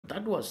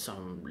that was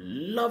some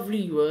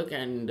lovely work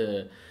and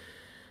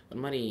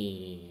mari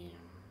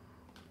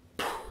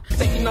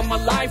taking on my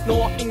life, no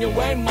walking your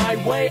way, my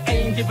way.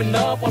 Ain't giving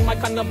up on my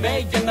kind of way,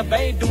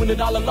 innovate, doing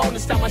it all alone.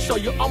 This time I show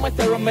you all my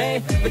theorem.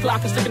 The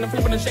clock is ticking and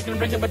flipping and shaking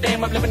and breaking, but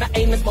damn, I'm living. I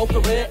ain't a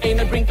smoker,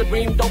 ain't a drinker,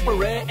 dream doper,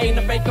 ain't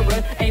a baker,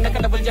 ain't a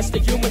kind of just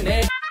a human.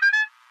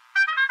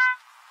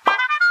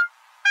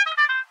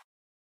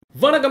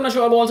 Vanakkam, na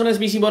show also as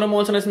BC Bottom,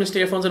 also as Mr.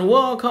 Earphones, and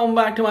welcome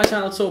back to my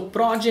channel. So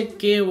Project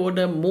K would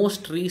the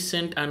most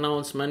recent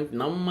announcement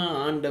namma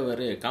aandavar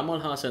Kamal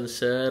Haasan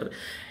sir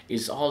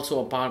is also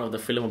a part of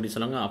the film அப்படி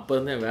சொன்னாங்க. அப்போ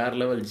இருந்தே வேறு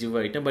level ஜிவ்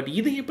ஆகிட்டேன். But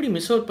இது எப்படி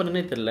miss out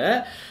பண்ணனே தெரியல.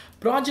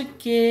 ப்ராஜெக்ட்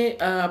கே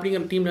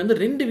அப்படிங்கிற டீமில் வந்து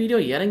 2 வீடியோ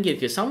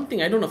இறங்கியிருக்கு.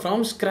 Something I don't know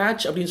from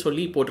scratch அப்படின்னு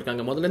சொல்லி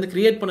போட்டிருக்காங்க. முதல்லேருந்து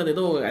கிரியேட் பண்ணது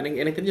ஏதோ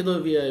எனக்கு தெரிஞ்ச ஏதோ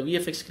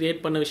விஎஃப்எக்ஸ்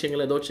கிரியேட் பண்ண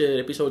விஷயங்கள் ஏதாச்சும்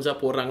எபிசோட்ஸாக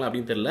போடுறாங்களா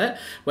அப்படின்னு தெரியல.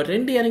 பட்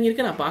 2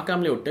 இறங்கியிருக்கு, நான்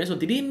பார்க்காமலே விட்டேன். ஸோ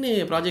திடீர்னு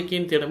ப்ராஜெக்ட்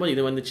கேன்னு தேடும்போது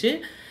இது வந்துச்சு.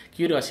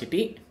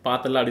 கியூரியாசிட்டி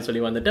பார்த்தலாம் அப்படின்னு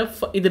சொல்லி வந்துட்டு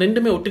இது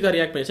ரெண்டுமே ஒட்டுக்கா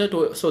ரியாக்ட் பண்ணி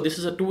so this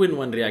is a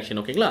 2-in-1 reaction.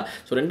 ஓகேங்களா?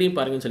 ஸோ ரெண்டையும்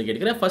பாருங்கன்னு சொல்லி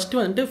கேட்குறேன்.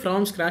 ஃபஸ்ட்டு வந்துட்டு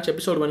ஃப்ரம் ஸ்க்ராட்ச்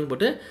எபிசோட் 1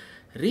 போட்டு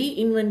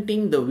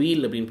ரீஇன்வென்டிங் த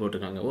வீல் அப்படின்னு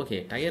போட்டிருக்காங்க. ஓகே,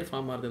 டயர்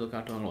ஃபார்ம் ஆகிறது ஏதோ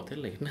காட்டுவாங்களோ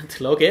தெரியல, என்ன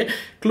தெரியல. ஓகே,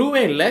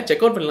 க்ளூவே இல்லை,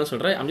 செக் அவுட் பண்ணலாம்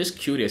சொல்கிறேன். I'm just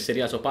curious.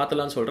 சரியா? ஸோ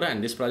பார்த்துலான்னு சொல்கிறேன்.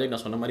 அண்ட் திஸ் ப்ராஜெக்ட்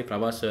நான் சொன்ன மாதிரி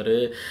Prabhas sir,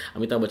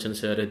 Amitabh Bachchan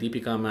sir,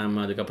 Deepika ma'am,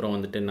 அதுக்கப்புறம்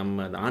வந்துட்டு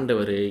நம்ம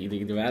ஆண்டவர்,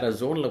 இது வேறு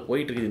ஜோனில்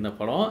போயிட்டு இருக்குது இந்த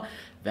படம்.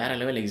 வேறு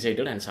level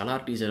excited. And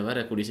Salaar teaser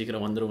வேறு கூடி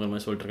சீக்கிரம் வந்துருங்கிற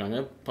மாதிரி சொல்லிட்டுருக்காங்க.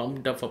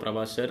 Pumped up for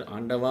Prabhas sir.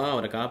 ஆண்டவா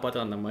அவரை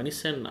காப்பாற்ற அந்த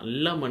மனுஷன்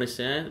நல்ல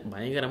மனுஷன்,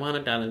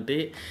 பயங்கரமான டேலண்ட்டு.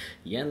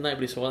 ஏன் தான்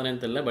இப்படி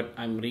சோதனைன்னு தெரியல. But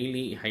I am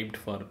really hyped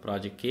for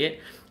project K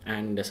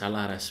and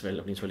Salaar as well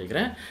அப்படின்னு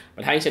சொல்லிக்கிறேன்.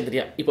 பட் ஹாய்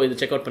சந்திரியா, இப்போ இது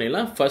செக் அவுட்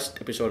பண்ணிடலாம். ஃபர்ஸ்ட்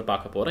எபிசோட்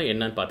பார்க்க போகிறோம்.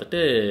 என்னன்னு பார்த்துட்டு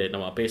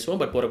நம்ம பேசுவோம்.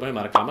 பட் போகிறப்ப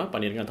மறக்காமல்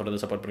பண்ணியிருக்கேன்,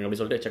 தொடர்ந்து சப்போர்ட் பண்ணுங்க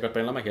அப்படின்னு சொல்லிட்டு செக் அவுட்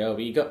பண்ணலாமா? Here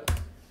we go.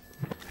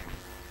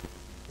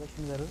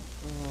 గారు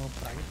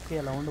ప్రాజెక్ట్కి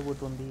ఎలా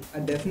ఉండబోతుంది?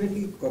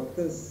 డెఫినెట్లీ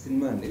కొత్త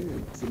సినిమా అండి.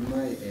 సినిమా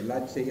ఎలా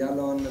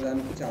చేయాలో అన్న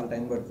దానికి చాలా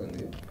టైం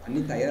పడుతుంది.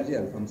 అన్నీ తయారు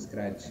చేయాలి from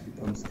scratch.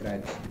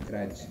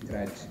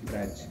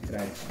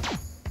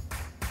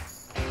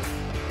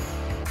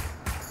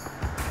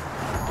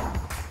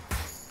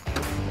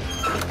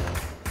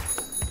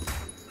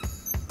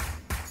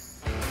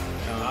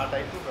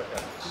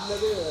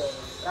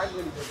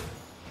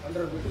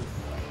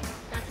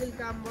 That will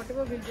come,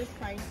 whatever we'll just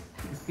find.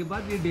 इसके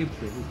बाद ये डेप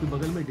है, उसके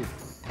बगल में Depp.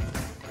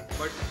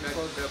 But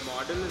the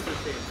model is the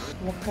same.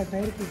 ఒక్క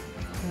టైర్కి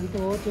ఎంత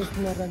ఓ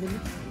చేస్తున్నారు అది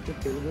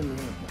తెలుగు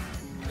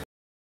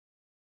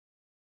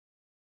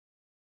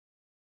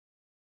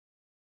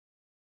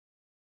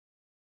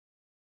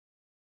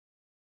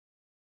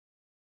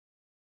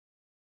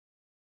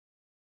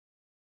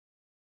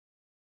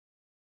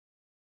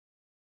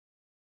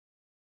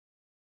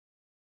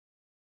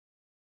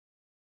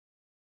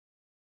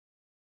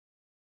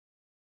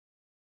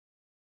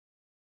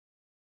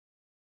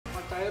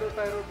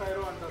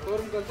టైరు అంట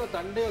దూరం కలిసి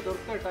దండే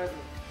దొరుకుతాయి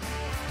టైర్లు.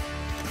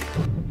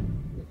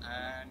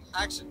 And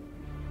action.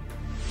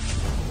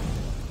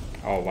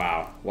 Oh wow.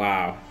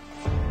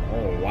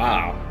 Oh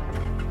wow.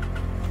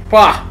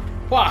 Pah.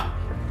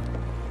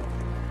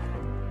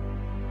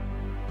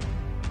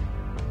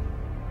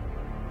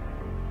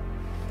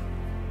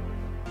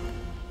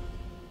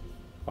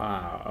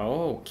 Wow,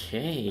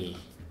 okay.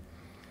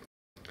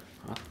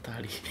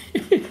 அத்தாடி.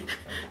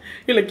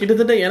 இல்லை,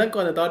 கிட்டத்தட்ட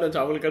எனக்கும் அந்த தாட் வச்சு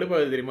அவங்களுக்கு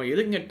கடுப்பாக தெரியுமா,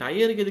 எதுங்க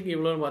டயருக்கு எதுக்கு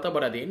இவ்வளோன்னு பார்த்தா.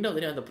 பட் அது எண்ட் ஆஃப்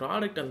அந்த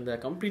ப்ராடக்ட், அந்த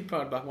கம்ப்ளீட்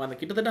ப்ராடக்ட் பார்க்கும்போது அந்த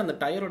கிட்டத்தட்ட அந்த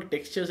டயரோட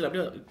டெக்ஸ்டர்ஸில்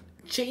அப்படியே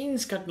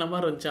செயின்ஸ் கட்டின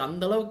மாதிரி இருந்துச்சு.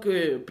 அந்தளவுக்கு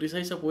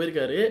ப்ரிசைஸாக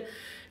போயிருக்காரு.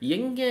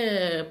 எங்கே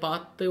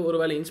பார்த்து ஒரு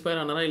வேளை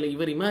இன்ஸ்பயர் ஆனாரா இல்லை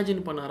இவர்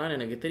இமேஜின் பண்ணாரான்னு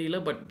எனக்கு தெரியல.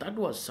 But that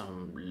was some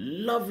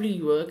lovely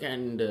work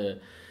and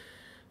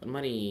அந்த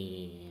மாதிரி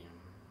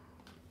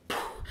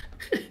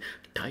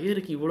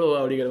டயருக்கு இவ்வளோ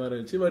அப்படிங்கிற மாதிரி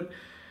இருந்துச்சு. பட்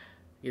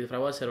இது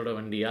பிரபாஸ் சாரோட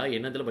வண்டியா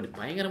என்னதில்? பட்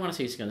பயங்கரமான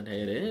சைஸுக்கு அந்த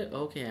tyre.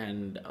 Okay,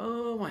 and oh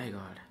my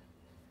God.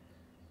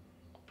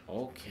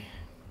 Okay,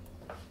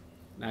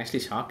 நான்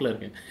ஆக்சுவலி ஷாக்கில்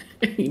இருக்கேன்.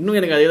 இன்னும்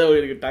எனக்கு அதே தான்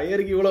இருக்குது,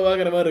 டயருக்கு இவ்வளோ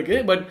வாங்குற மாதிரி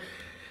இருக்குது. But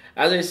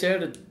as I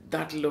said,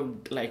 that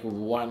looked like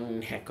one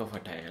heck of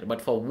a tire. But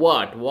for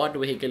what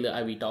vehicle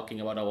are we talking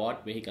about, or what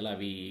vehicle are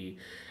we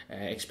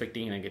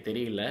expecting? எனக்கு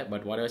தெரியல.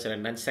 But whatever said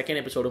and done, second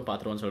எபிசோடும்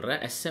பார்த்துருவோன்னு சொல்கிறேன்.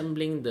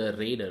 Assembling the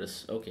traders.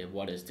 Okay,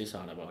 what is this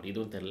all about?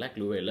 இதுவும் தெரியல,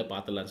 க்ளூவே இல்லை,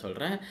 பார்த்துடலான்னு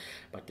சொல்கிறேன்.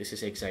 But this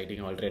is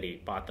exciting already.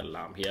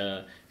 பார்த்துடலாம். Here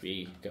we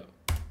go.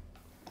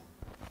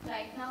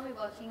 Right now we're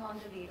working on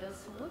the radar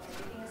suit.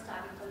 Everything is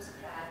starting from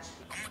scratch.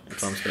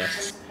 From scratch.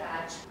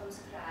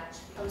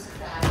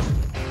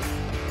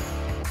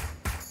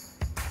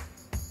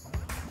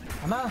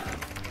 అన్నా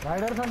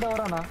riders అంటే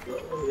ఎవరన్నా?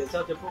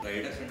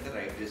 Riders అంటే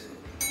ride చేస్తుంది.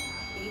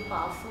 Very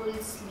powerful,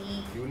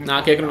 sleek. నా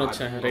కేకను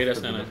వచ్చా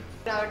రైడర్స్ నాన్న.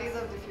 Rowdies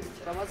of the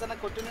future. రమజన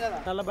కొట్టింది కదా,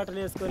 నల్ల బట్టలు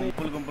వేసుకొని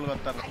గుంపులుగా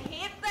వస్తారు. I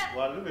hate them.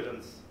 వాళ్ళు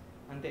విలన్స్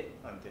అంతే.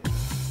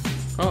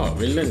 Oh,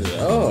 villains.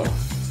 Oh.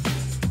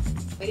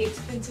 Very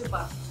expensive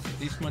part.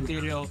 This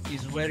material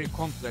is very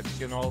complex,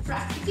 you know.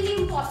 Practically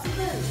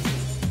impossible.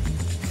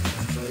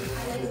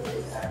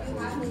 You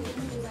have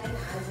making design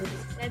as it.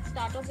 Let's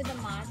start off with the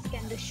mask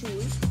and the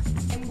shoes.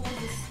 Embose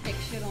this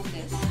texture on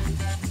this.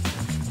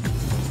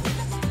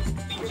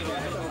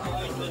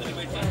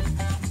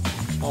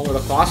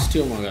 அவங்களோட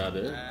costume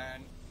ஆகாது.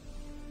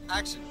 And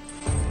action.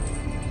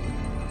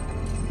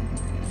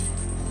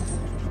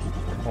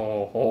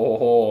 Oh.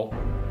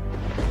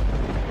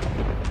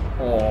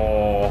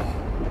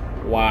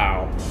 Wow.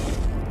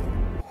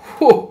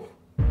 Whew.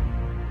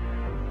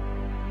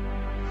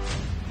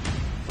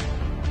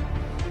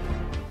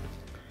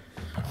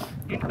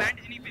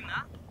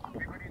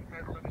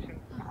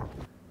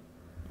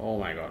 Oh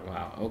my god,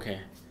 wow, okay.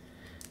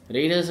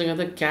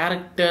 ரீடர்ஸுங்கிறது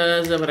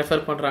கேரக்டர்ஸை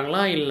refer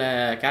பண்ணுறாங்களா இல்லை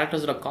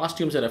கேரக்டர்ஸோட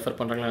காஸ்டியூம்ஸை refer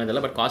பண்ணுறாங்களா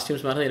இதெல்லாம்? But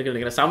costumes மாதிரி தான்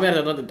இருக்குது.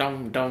 செம்மையாக வந்து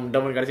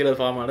டம் கடைசியில்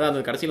ஃபார்ம் ஆகுது.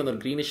 அந்த கடைசியில் அந்த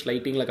ஒரு க்ரீனிஷ்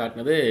லைட்டிங்கில்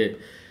காட்டினது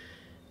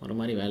ஒரு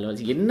மாதிரி வேலை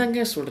வச்சு.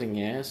 என்னங்க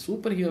சொல்கிறீங்க?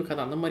 சூப்பர் ஹீரோ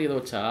கதை அந்த மாதிரி இதை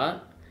வச்சா?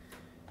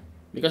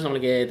 பிகாஸ்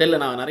நம்மளுக்கு தெரியல,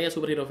 நான் நிறைய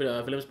சூப்பர் ஹீரோ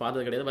ஃபிலிம்ஸ்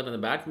பார்த்தது கிடையாது. பட்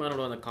அந்த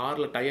பேட்மேனோட அந்த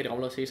காரில் டயர்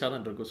அவ்வளோ சைஸாக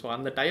தான் இருக்கும். ஸோ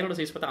அந்த டயரோட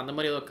சைஸ் பார்த்தா அந்த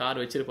மாதிரி ஏதோ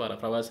கார் வச்சிருப்பார்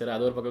பிரபாசர்.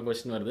 அது ஒரு பக்கம்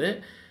கொஸ்டின் வருது.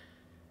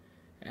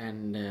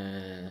 அண்ட்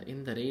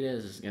இந்த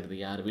ரைடர்ஸ்ங்கிறது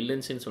யார்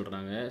வில்லன்ஸ்ன்னு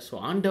சொல்கிறாங்க. ஸோ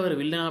ஆண்டவர்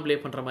வில்லனாக ப்ளே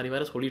பண்ணுற மாதிரி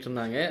வேறு சொல்லிட்டு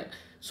இருந்தாங்க.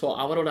 ஸோ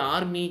அவரோட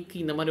ஆர்மிக்கு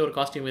இந்த மாதிரி ஒரு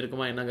காஸ்டியூம்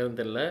இருக்குமா என்னங்கிறது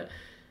தெரியல.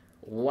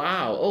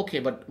 Wow, okay.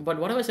 But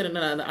whatever sir,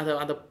 என்ன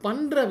அதை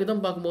பண்ணுற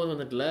விதம் பார்க்கும்போது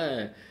வந்துட்டுல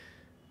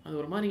அது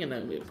ஒரு மாதிரி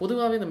என்ன,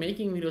 பொதுவாகவே இந்த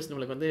மேக்கிங் வீடியோஸ்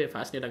நம்மளுக்கு வந்து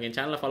ஃபேசினேட் ஆகும். என்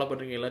சேனலில் ஃபாலோ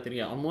பண்ணுறீங்க எல்லாம்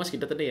தெரியும். ஆல்மோஸ்ட்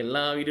கிட்டத்தட்ட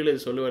எல்லா வீடியோவில்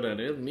இது சொல்லுவார்.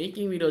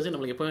 மேக்கிங் வீடியோஸே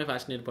நம்மளுக்கு எப்போவுமே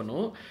ஃபேசினேட்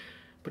பண்ணும்.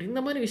 பட்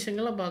இந்த மாதிரி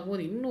விஷயங்கள்லாம்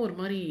பார்க்கும்போது இன்னும் ஒரு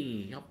மாதிரி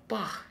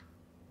அப்பா,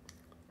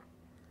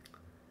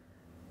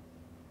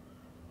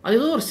 அது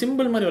ஏதோ ஒரு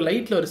சிம்பிள் மாதிரி, ஒரு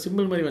லைட்டில் ஒரு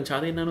சிம்பிள் மாதிரி வந்துச்சு.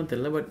 அது என்னன்னு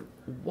தெரியல. பட்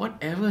வாட்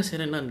எவர்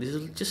சார், என்ன this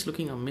is just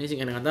looking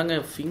amazing. எனக்கு அதாங்க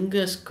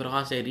fingers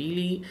cross. I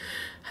really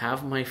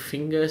have my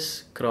fingers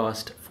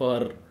crossed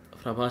for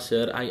Prabhas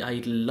sir. I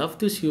love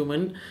this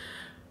human.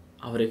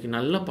 அவருக்கு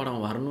நல்ல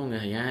படம் வரணுங்க.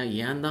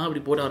 ஏன் தான்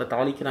அப்படி போட்டு அவரை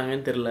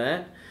தாளிக்கிறாங்கன்னு தெரில.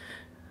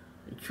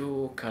 ஐயோ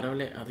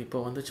கடவுளே, அது இப்போ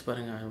வந்துச்சு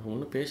பாருங்கள்.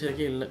 ஒன்றும்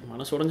பேசுறதுக்கே இல்லை,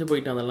 மனசு உடஞ்சு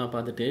போயிட்டு அதெல்லாம்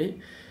பார்த்துட்டு.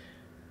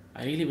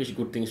 I really wish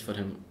good things for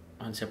him.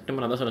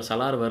 September அதான் சொல்ல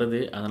சலார் வருது.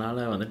 அதனால்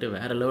வந்துட்டு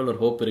வேறு லெவல் ஒரு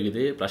ஹோப்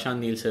இருக்குது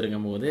பிரசாந்த் நீல்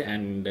சாருங்கும் போது.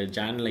 அண்ட்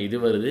ஜானில் இது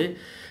வருது,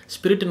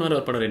 ஸ்பிரிட்னு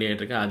ஒரு படம் ரெடி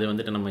ஆகிட்டு இருக்கு. அது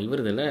வந்துட்டு நம்ம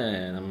இவருதில்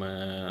நம்ம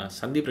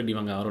சந்தீப் ரெட்டி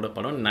வாங்க அவரோட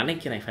படம்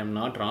நினைக்கிறேன், இஃப் ஐம்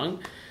நாட் ராங்.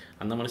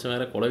 அந்த மனுஷன்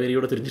வேறு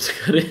கொலவெறியோடு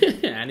தெரிஞ்சிருக்காரு.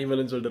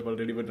 ஆனிமல்னு சொல்லிட்டு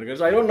படம் ரெடி பண்ணிருக்காரு.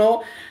 So I don't know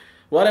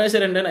whatever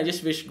said and done, I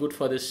just wish good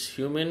for this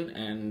human.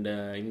 And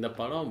இந்த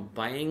படம்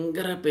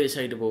பயங்கர பேஸ்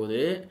ஆகிட்டு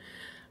போகுது.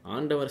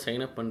 ஆண்டவர்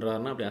சைன் அப்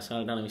பண்ணுறாருன்னா அப்படி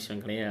அசால்ட்டான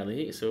விஷயம் கிடையாது.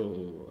 So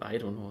I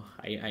don't know,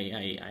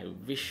 I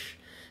wish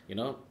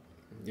you know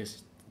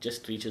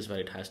just reaches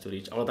where it has to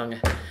reach. அவ்வளோதாங்க.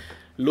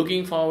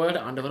 Looking forward.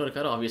 ஆண்டவரும்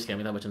இருக்கார், ஆப்வியஸ்லி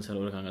அமிதாப் பச்சன் சார்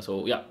இருக்காங்க. So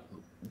yeah,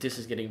 this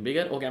is getting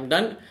figure. Okay, I'm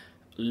ton.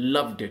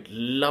 loved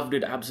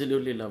it,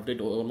 absolutely loved it.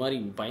 ஒரு மாதிரி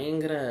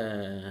பயங்கர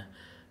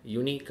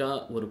யூனிக்காக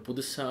ஒரு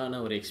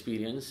புதுசான ஒரு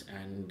எக்ஸ்பீரியன்ஸ்.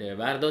 அண்ட்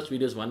வேறு ஏதாச்சும்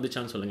வீடியோஸ்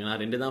வந்துச்சான்னு சொல்லுங்கள்.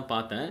 நான் 2 தான்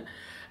பார்த்தேன்.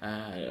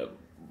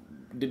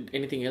 did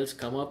anything else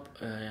come up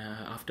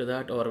after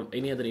that or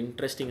any other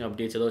interesting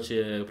updates?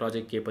 ஏதாச்சும்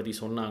ப்ராஜெக்ட் கே பற்றி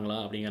சொன்னாங்களா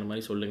அப்படிங்கிற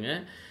மாதிரி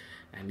சொல்லுங்கள்.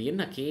 அண்ட்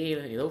என்ன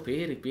ஏதோ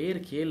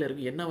பேர் கேல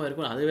இருக்குது, என்னவா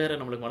இருக்கும் அது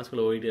வேறு நம்மளுக்கு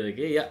மனசுக்குள்ளே ஓடிட்டு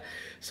இருக்கு. யா,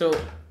 so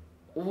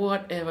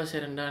whatever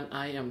said and done,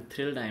 I am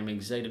thrilled, I am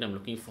excited, I'm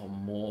looking for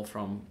more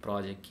from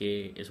Project K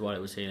is what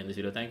I was saying in this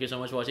video. Thank you so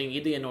much for watching.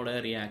 This is my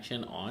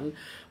reaction on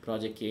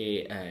Project K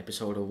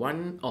episode 1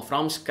 or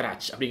from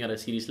Skratch அப்படிங்கிற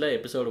சீரீஸில்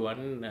episode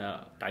 1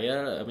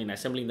 tire, I mean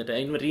assembling the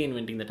tire,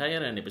 reinventing the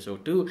tire, and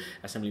episode 2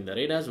 assembling the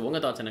radars.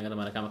 உங்கள் thoughts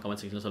என்னங்க மறக்காம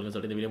comment செக்ஷனில்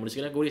சொல்லுங்கள். இந்த video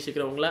முடிச்சுக்கிறேன். கூடிய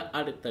சீக்கிரம் உங்களை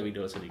அடுத்த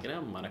வீடியோவில்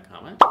சந்திக்கிறேன்.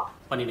 மறக்காம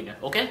பண்ணிடுங்க.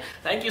 Okay,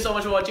 thank you so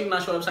much for watching.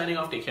 நான் show signing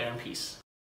off. Take care and peace.